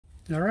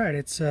All right,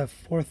 it's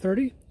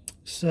 4:30,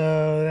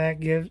 so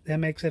that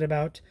makes it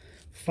about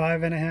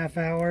 5.5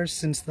 hours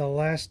since the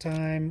last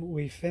time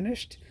we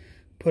finished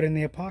putting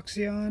the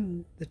epoxy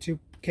on the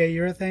 2K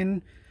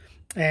urethane.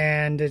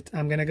 And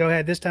I'm gonna go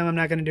ahead this time. I'm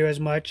not gonna do as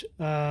much.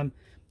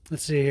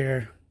 Let's see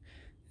here.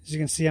 As you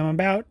can see,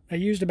 I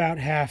used about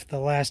half the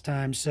last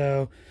time.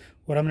 So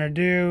what I'm gonna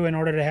do in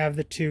order to have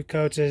the 2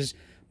 coats is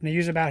I'm gonna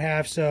use about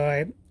half. So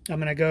I'm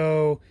gonna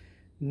go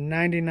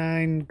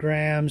 99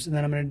 grams, and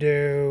then I'm going to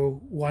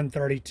do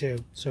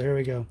 132. So here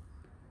we go.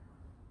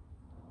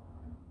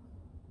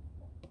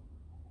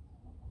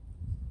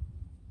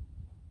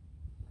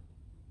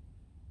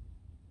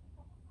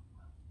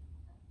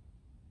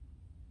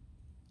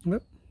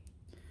 Whoop.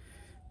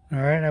 All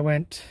right, I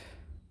went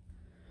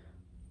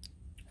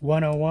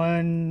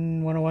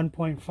 101,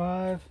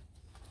 101.5.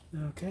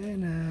 Okay,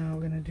 now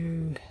we're going to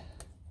do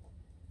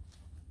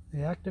the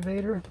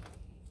activator.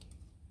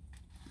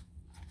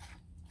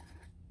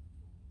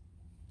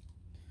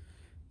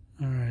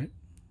 All right.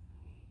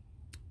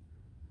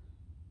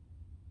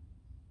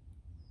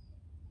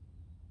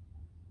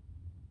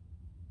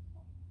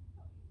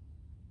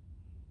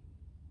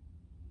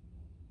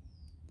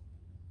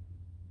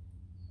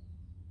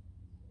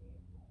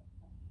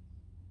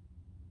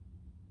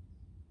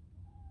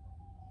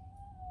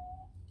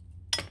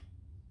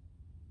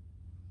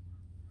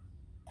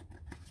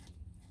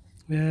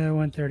 Yeah,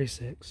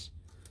 136,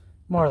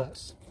 more or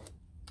less.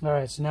 All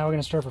right, so now we're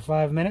going to stir for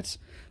 5 minutes.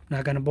 I'm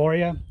not going to bore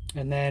you.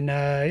 And then,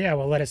 yeah,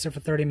 we'll let it sit for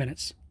 30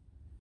 minutes.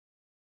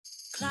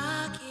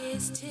 Clock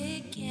is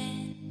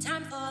ticking,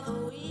 time for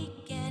the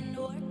weekend,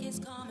 work is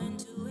coming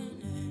to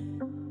an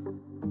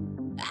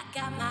end. I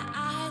got my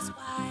eyes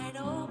wide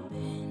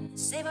open,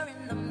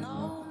 savoring the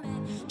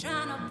moment,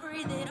 trying to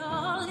breathe it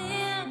all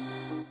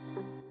in.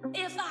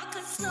 If I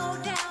could slow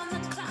down the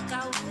clock,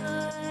 I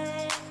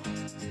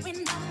would.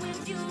 When I'm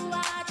with you,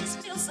 I just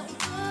feel so good.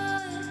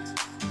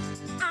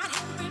 I'd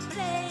hit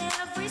replay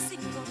every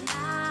single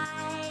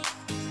night.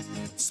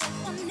 So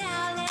for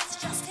now,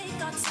 let's just take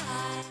our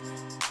time.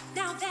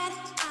 Now that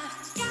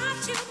I've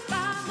got you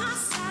by my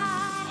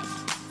side,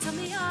 tell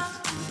me you're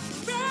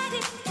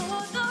ready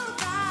for the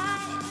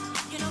ride.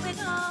 You know we're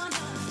gonna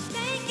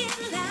make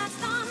it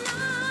last all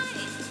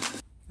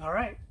night. All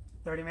right,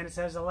 30 minutes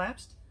has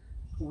elapsed.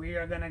 We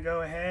are going to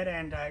go ahead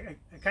and I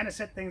kind of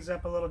set things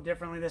up a little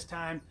differently this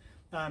time.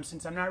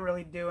 Since I'm not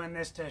really doing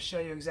this to show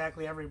you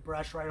exactly every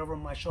brush right over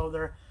my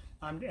shoulder,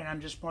 and I'm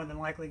just more than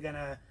likely going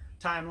to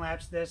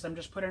time-lapse this. I'm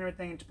just putting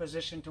everything into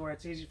position to where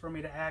it's easy for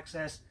me to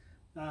access.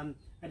 I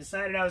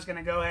decided I was going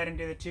to go ahead and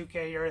do the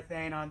 2K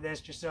urethane on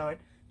this just so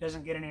it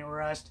doesn't get any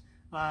rust.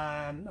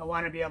 I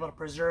want to be able to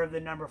preserve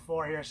the number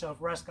 4 here, so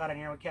if rust got in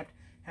here, we kept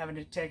having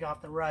to take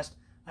off the rust.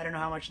 I don't know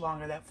how much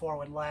longer that 4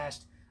 would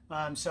last.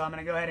 So I'm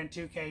going to go ahead and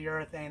 2K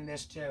urethane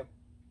this too.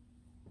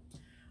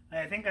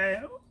 I think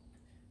I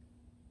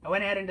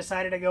went ahead and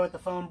decided to go with the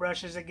foam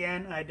brushes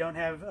again. I don't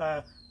have,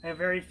 I have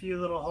very few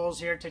little holes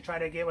here to try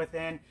to get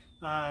within,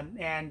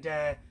 and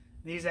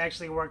these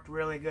actually worked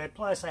really good.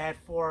 Plus, I had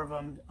 4 of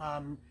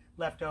them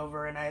left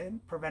over, and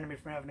it prevented me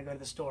from having to go to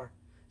the store.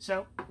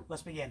 So,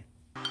 let's begin.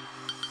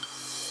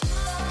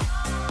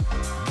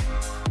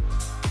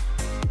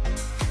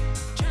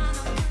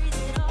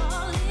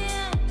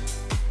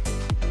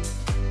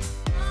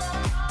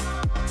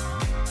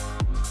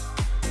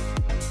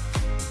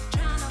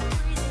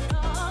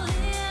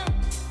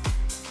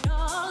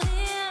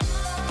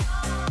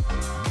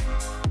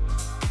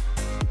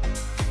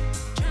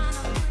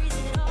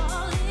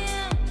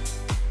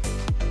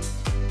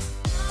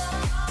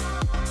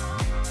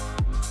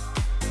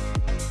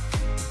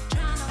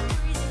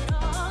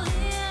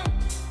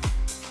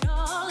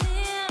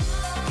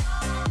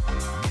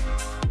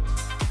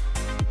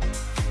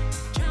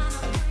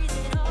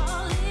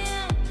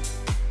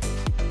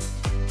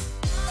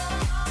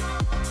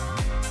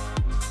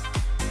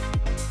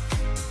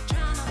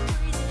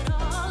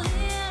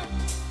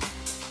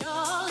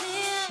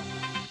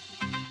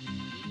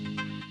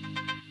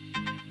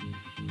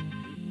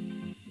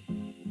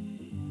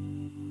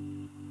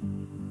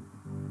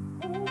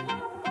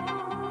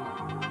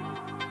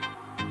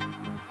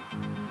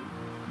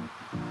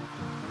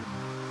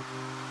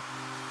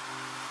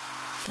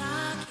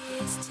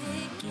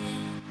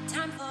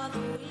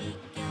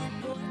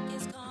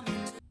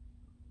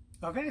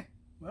 Okay,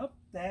 well,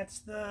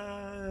 that's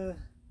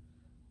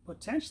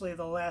potentially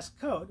the last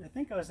coat. I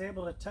think I was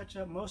able to touch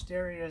up most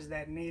areas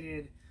that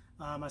needed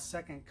a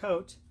second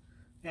coat,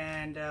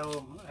 and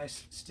I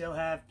still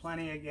have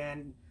plenty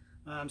again.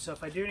 So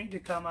if I do need to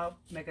come up,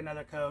 make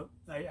another coat,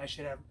 I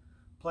should have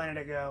plenty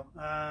to go.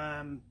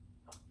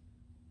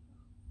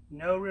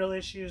 No real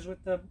issues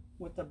with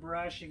the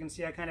brush. You can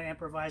see I kind of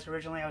improvised.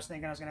 Originally I was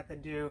thinking I was going to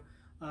have to do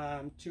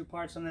 2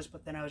 parts on this,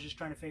 but then I was just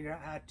trying to figure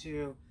out how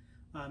to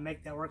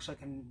make that work so I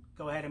can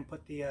go ahead and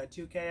put the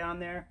 2K on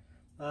there,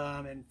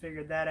 and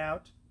figured that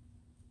out.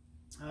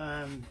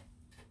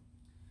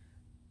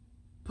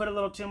 Put a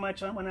little too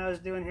much on when I was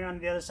doing here on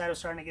the other side. I was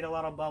starting to get a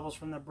lot of bubbles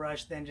from the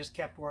brush, then just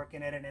kept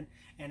working it,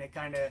 and it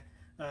kind of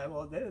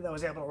that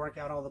was able to work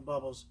out all the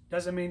bubbles.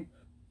 Doesn't mean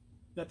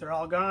that they're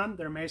all gone.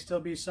 There may still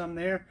be some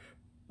there.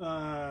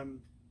 But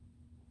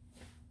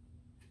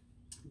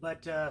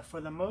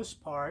for the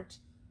most part,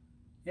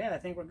 yeah, I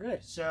think we're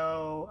good.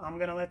 So I'm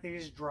going to let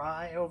these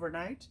dry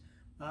overnight,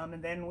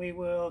 and then we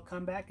will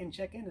come back and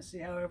check in to see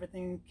how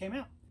everything came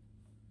out.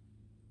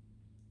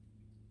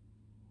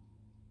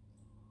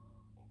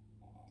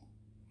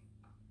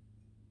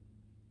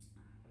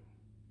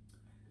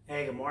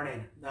 Hey, good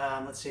morning.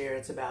 Let's see here.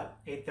 It's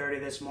about 8:30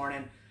 this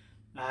morning.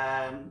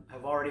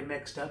 I've already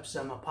mixed up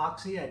some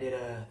epoxy. I did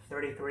a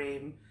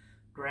 33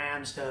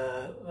 grams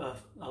to a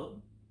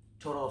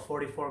total of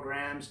 44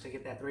 grams to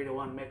get that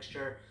 3-to-1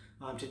 mixture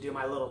to do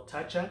my little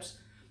touch-ups.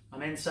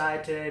 I'm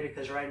inside today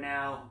because right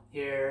now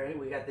here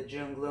we got the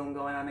June gloom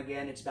going on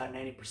again. It's about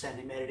 90%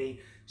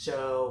 humidity.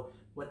 So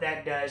what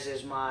that does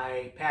is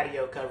my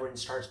patio covering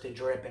starts to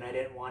drip, and I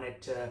didn't want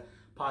it to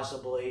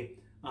possibly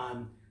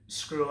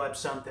screw up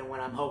something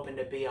when I'm hoping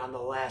to be on the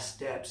last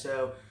step.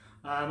 So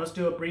let's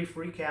do a brief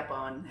recap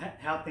on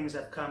how things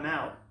have come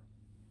out.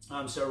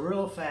 So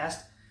real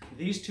fast,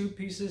 these two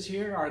pieces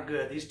here are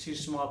good, these two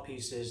small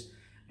pieces.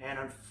 And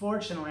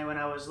unfortunately, when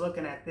I was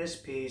looking at this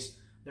piece,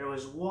 there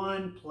was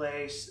one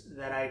place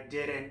that I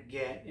didn't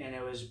get, and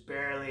it was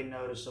barely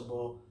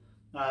noticeable.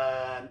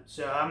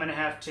 So I'm gonna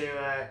have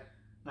to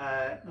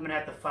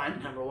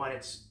find, number one,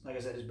 it's, like I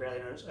said, it's barely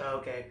noticeable. Oh,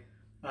 okay,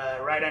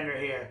 right under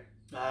here.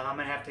 I'm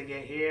gonna have to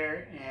get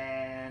here,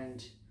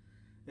 and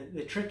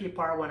the tricky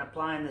part when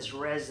applying this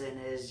resin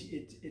is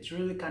it's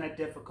really kind of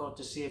difficult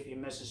to see if you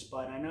miss a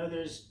spot. I know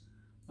there's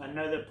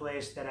another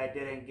place that I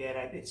didn't get.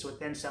 It's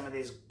within some of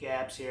these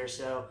gaps here,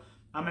 so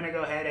I'm gonna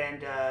go ahead and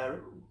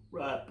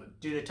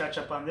do the touch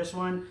up on this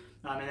one,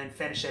 and then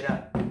finish it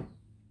up.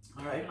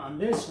 All right, on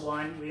this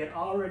one, we had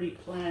already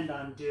planned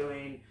on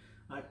doing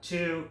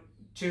two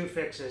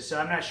fixes, so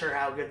I'm not sure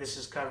how good this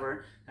is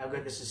covered, how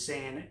good this is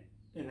seeing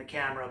in the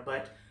camera,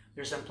 but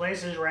there's some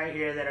places right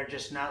here that are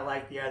just not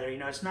like the other. You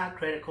know, it's not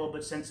critical,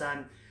 but since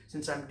I'm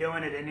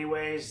doing it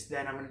anyways,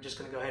 then I'm just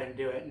gonna go ahead and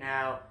do it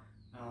now.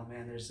 Oh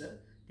man,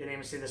 didn't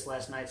even see this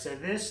last night. So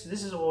this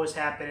is what was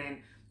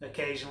happening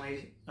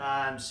occasionally.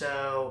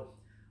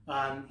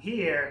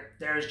 Here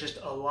there's just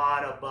a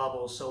lot of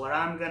bubbles. So what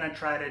I'm gonna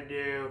try to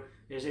do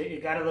is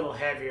it got a little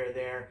heavier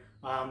there.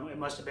 It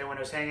must have been when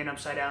it was hanging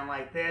upside down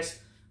like this,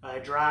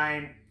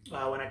 drying.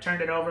 When I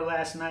turned it over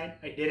last night,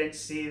 I didn't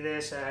see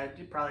this,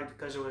 probably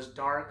because it was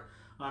dark.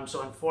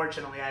 So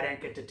unfortunately, I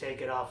didn't get to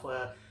take it off.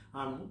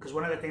 Because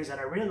one of the things that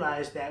I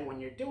realized that when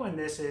you're doing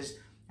this is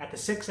at the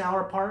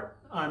 6-hour part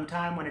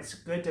time when it's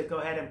good to go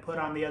ahead and put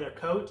on the other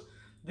coat,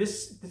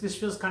 this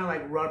feels kind of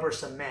like rubber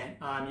cement.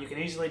 You can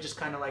easily just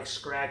kind of like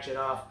scratch it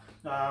off,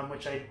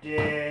 which I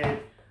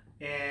did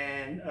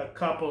in a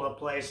couple of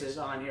places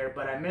on here,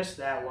 but I missed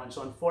that one.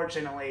 So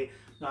unfortunately,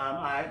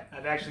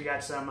 I've actually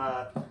got some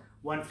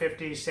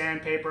 150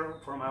 sandpaper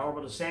for my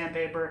orbital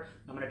sandpaper.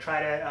 I'm going to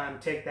try to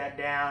take that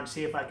down,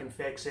 see if I can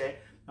fix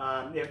it.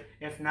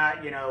 If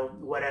not, you know,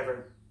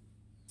 whatever.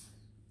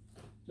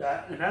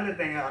 Another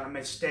thing on a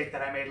mistake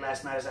that I made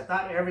last night is I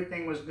thought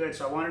everything was good,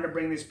 so I wanted to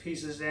bring these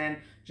pieces in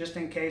just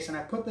in case, and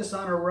I put this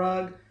on a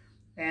rug,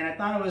 and I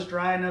thought it was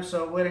dry enough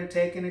so it wouldn't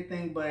take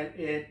anything, but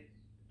it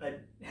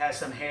has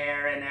some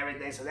hair and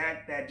everything, so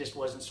that just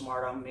wasn't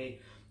smart on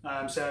me.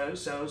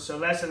 So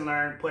lesson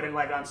learned, put it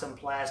like on some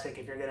plastic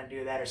if you're gonna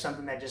do that, or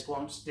something that just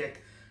won't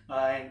stick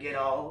and get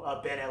all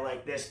up in it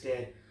like this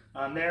did.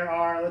 There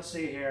are, let's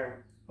see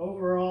here,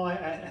 overall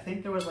I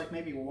think there was like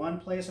maybe one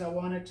place I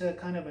wanted to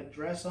kind of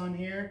address on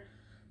here,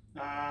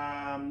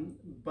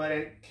 but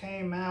it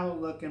came out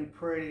looking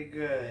pretty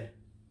good.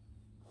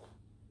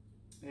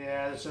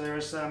 Yeah, so there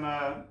was some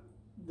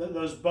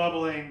those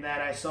bubbling that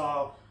I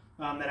saw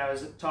that I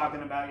was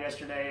talking about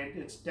yesterday.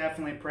 It's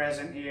definitely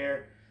present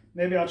here.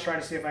 Maybe I'll try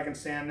to see if I can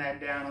sand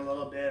that down a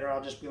little bit, or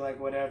I'll just be like,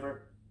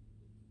 whatever.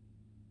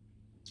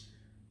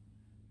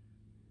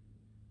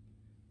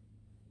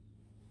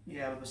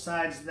 Yeah, but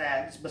besides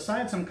that,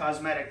 besides some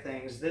cosmetic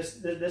things, this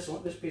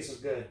piece is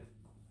good.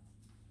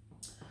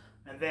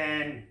 And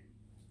then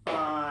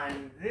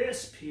on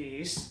this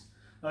piece,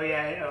 oh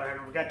yeah,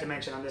 I forgot to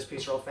mention on this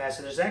piece real fast.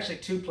 So there's actually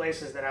two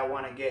places that I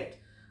want to get.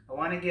 I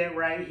want to get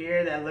right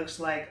here that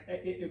looks like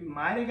it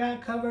might have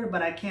got covered,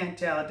 but I can't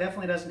tell. It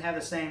definitely doesn't have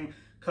the same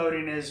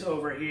coating is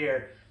over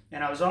here,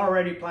 and I was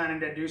already planning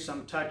to do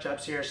some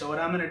touch-ups here. So what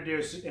I'm going to do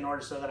is, in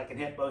order so that I can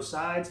hit both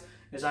sides,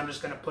 is I'm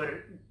just going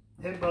to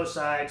hit both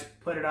sides,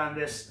 put it on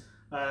this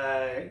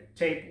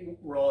tape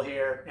roll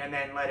here, and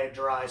then let it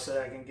dry so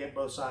that I can get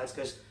both sides,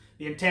 because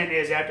the intent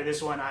is after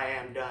this one I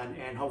am done,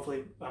 and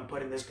hopefully I'm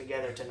putting this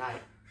together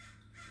tonight.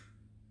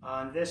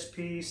 On this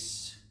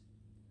piece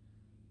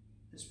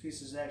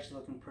is actually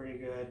looking pretty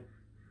good.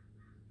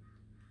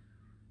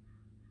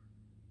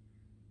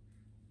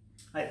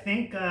 I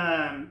think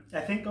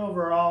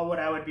overall what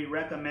I would be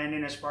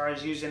recommending as far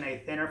as using a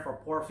thinner for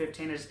pore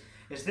 15 is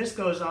this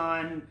goes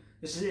on.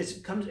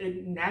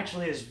 It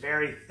naturally is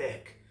very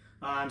thick.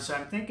 So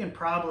I'm thinking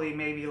probably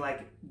maybe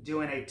like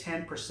doing a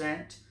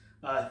 10%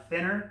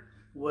 thinner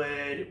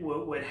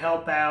would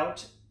help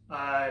out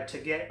to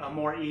get a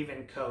more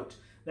even coat.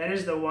 That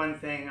is the one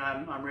thing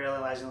I'm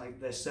realizing like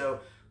this. So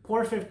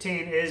Pour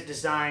 15 is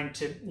designed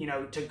to,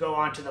 to go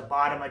onto the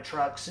bottom of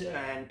trucks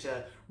and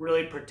to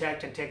really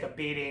protect and take a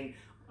beating,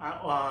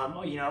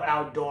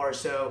 outdoors.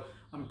 So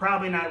I'm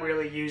probably not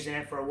really using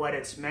it for what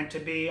it's meant to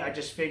be. I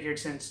just figured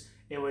since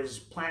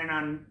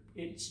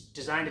it's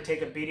designed to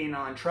take a beating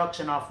on trucks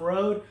and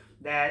off-road,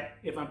 that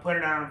if I'm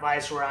putting it on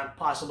Vise where I'm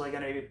possibly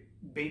going to be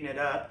beating it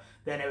up,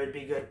 then it would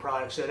be good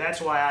product. So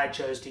that's why I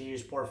chose to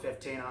use Pour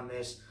 15 on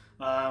this,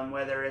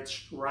 whether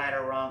it's right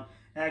or wrong.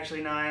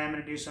 Actually, no, I am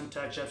going to do some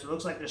touch-ups. It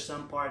looks like there's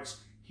some parts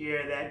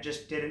here that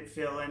just didn't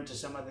fill into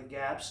some of the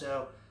gaps,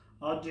 so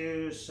I'll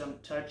do some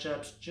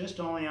touch-ups just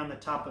only on the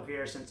top of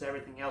here since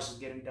everything else is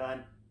getting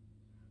done.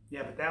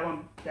 Yeah, but that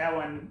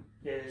one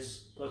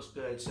looks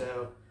good.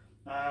 So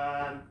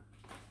on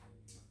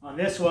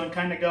this one,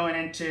 kind of going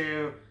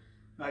into,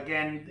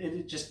 again,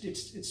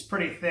 it's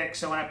pretty thick.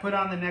 So when I put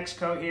on the next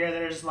coat here,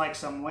 there's like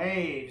some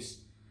waves.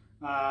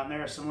 There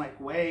are some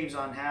like waves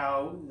on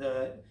how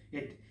the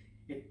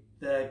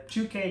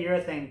 2K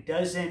urethane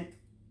doesn't,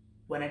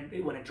 when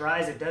it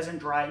dries, it doesn't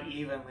dry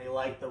evenly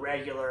like the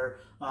regular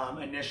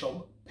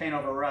initial paint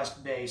over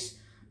rust base.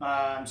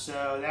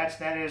 So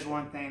that is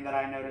one thing that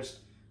I noticed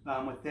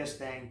with this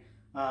thing.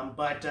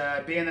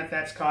 But being that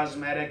that's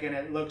cosmetic and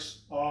it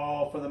looks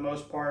all, for the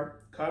most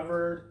part,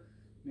 covered,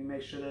 let me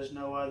make sure there's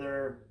no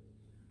other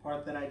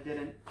part that I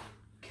didn't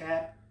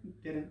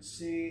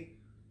see.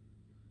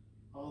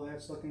 All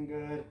that's looking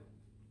good.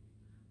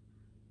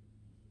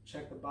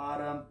 Check the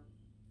bottom.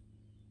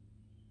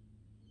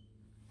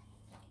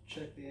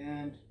 Check the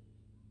end.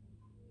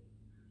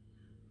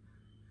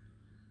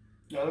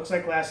 It looks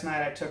like last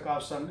night I took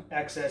off some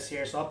excess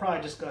here, so I'll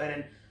probably just go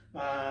ahead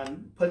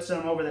and put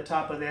some over the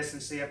top of this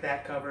and see if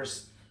that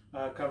covers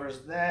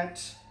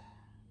that.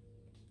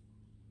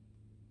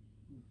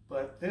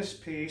 But this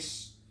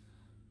piece,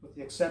 with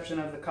the exception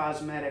of the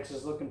cosmetics,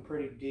 is looking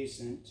pretty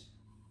decent.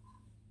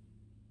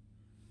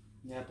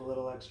 Yep, a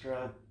little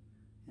extra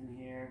in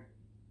here.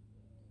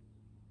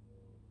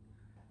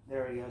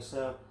 There we go.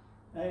 So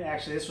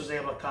actually this was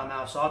able to come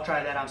out, so I'll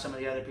try that on some of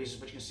the other pieces.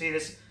 But you can see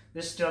this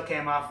still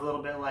came off a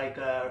little bit like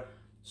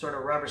sort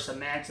of rubber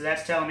cement. So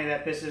that's telling me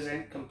that this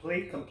isn't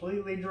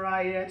completely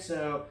dry yet.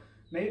 So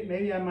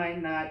maybe I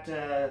might not,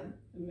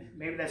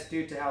 maybe that's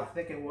due to how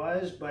thick it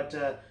was, but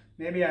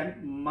maybe I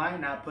might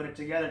not put it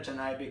together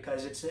tonight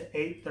because it's at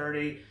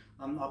 8:30.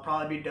 I'll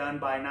probably be done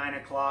by 9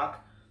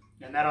 o'clock.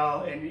 And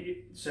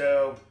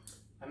so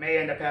I may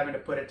end up having to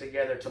put it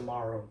together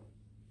tomorrow,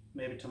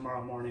 maybe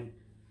tomorrow morning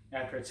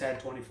after it's had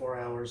 24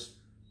 hours.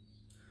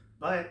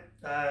 But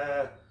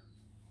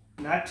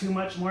not too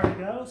much more to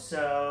go,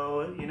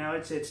 so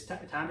it's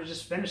time to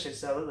just finish it.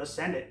 So let's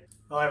send it.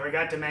 Oh, I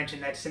forgot to mention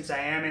that since I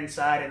am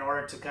inside, in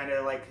order to kind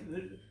of like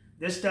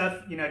this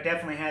stuff,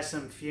 definitely has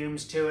some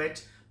fumes to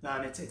it.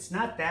 It's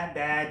not that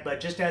bad, but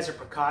just as a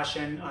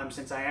precaution,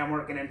 since I am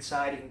working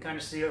inside, you can kind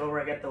of see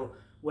over. I got the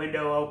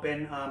window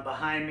open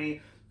behind me.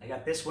 I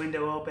got this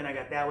window open, I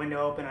got that window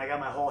open, I got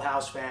my whole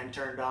house fan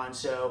turned on,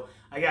 so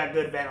I got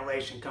good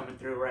ventilation coming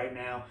through right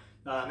now.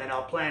 And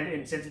I'll plan,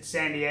 and since it's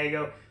San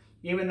Diego,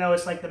 even though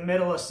it's like the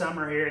middle of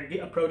summer here and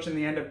approaching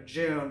the end of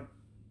June,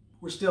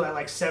 we're still at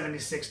like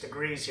 76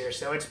 degrees here,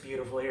 so it's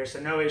beautiful here. So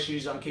no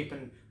issues on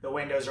keeping the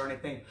windows or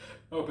anything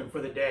open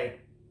for the day.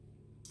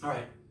 All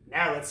right,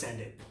 now let's send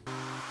it.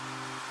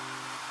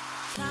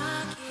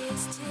 Clock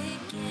is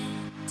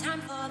ticking,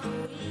 time for the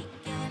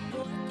weekend,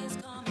 work is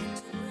coming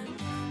to an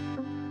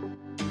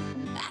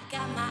end. I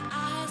got my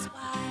eyes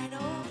wide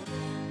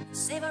open,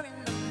 savoring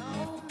the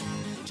moment,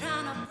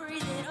 trying to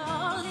breathe it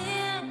all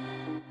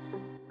in.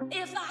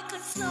 If I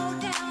could slow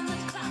down the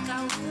clock,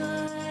 I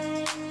would.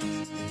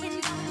 When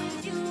I'm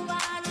with you,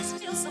 I just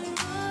feel so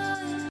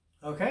good.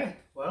 Okay,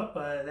 well,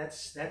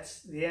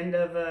 that's the end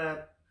of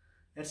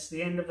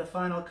the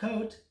final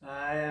coat.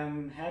 I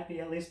am happy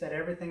at least that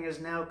everything is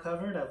now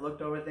covered. I've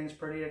looked over things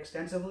pretty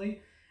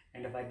extensively,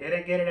 and if I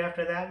didn't get it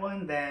after that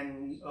one,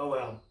 then oh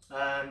well.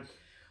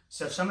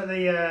 So some of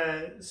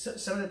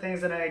the things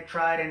that I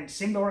tried and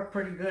seemed to work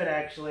pretty good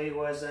actually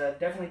was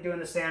definitely doing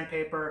the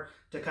sandpaper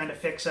to kind of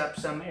fix up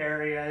some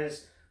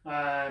areas.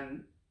 For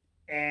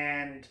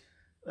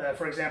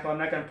example, I'm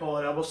not going to pull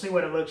it up. We'll see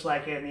what it looks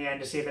like in the end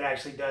to see if it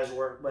actually does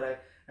work.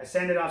 But I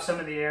sanded off some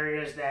of the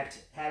areas that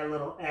had a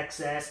little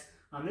excess.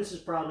 This is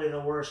probably the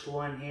worst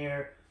one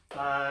here.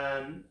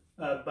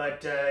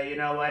 But you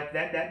know what?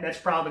 That's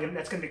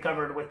going to be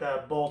covered with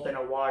a bolt and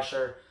a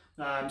washer.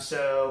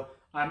 So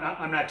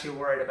I'm not too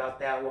worried about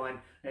that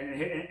one.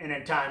 And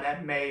in time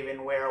that may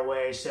even wear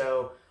away.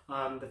 So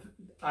I'm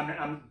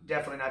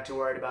definitely not too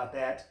worried about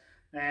that.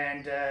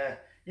 And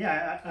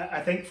yeah,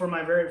 I think for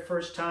my very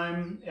first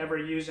time ever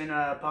using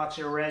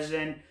epoxy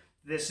resin,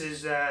 this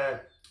is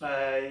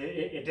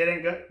it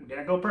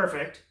didn't go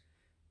perfect,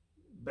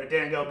 but it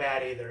didn't go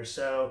bad either.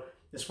 So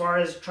as far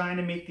as trying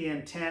to meet the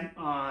intent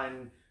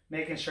on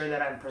making sure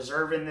that I'm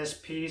preserving this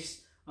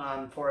piece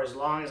for as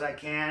long as I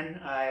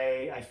can,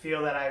 I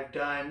feel that I've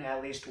done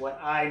at least what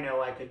I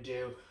know I could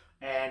do.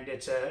 and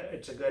it's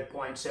a good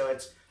point. So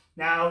it's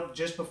now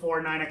just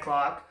before 9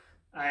 o'clock,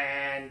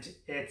 and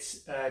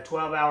it's a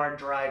 12-hour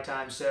dry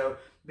time. So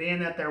being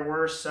that there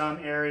were some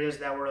areas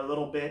that were a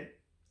little bit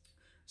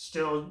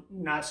still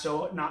not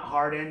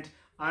hardened,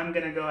 I'm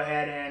gonna go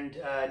ahead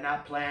and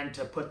not plan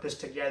to put this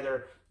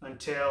together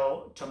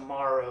until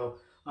tomorrow.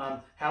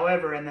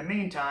 However, in the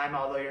meantime,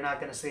 although you're not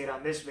going to see it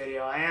on this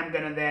video, I am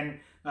going to then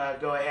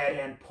go ahead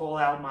and pull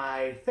out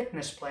my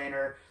thickness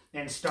planer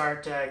and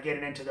start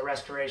getting into the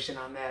restoration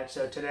on that.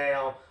 So today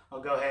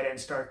I'll go ahead and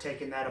start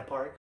taking that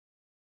apart.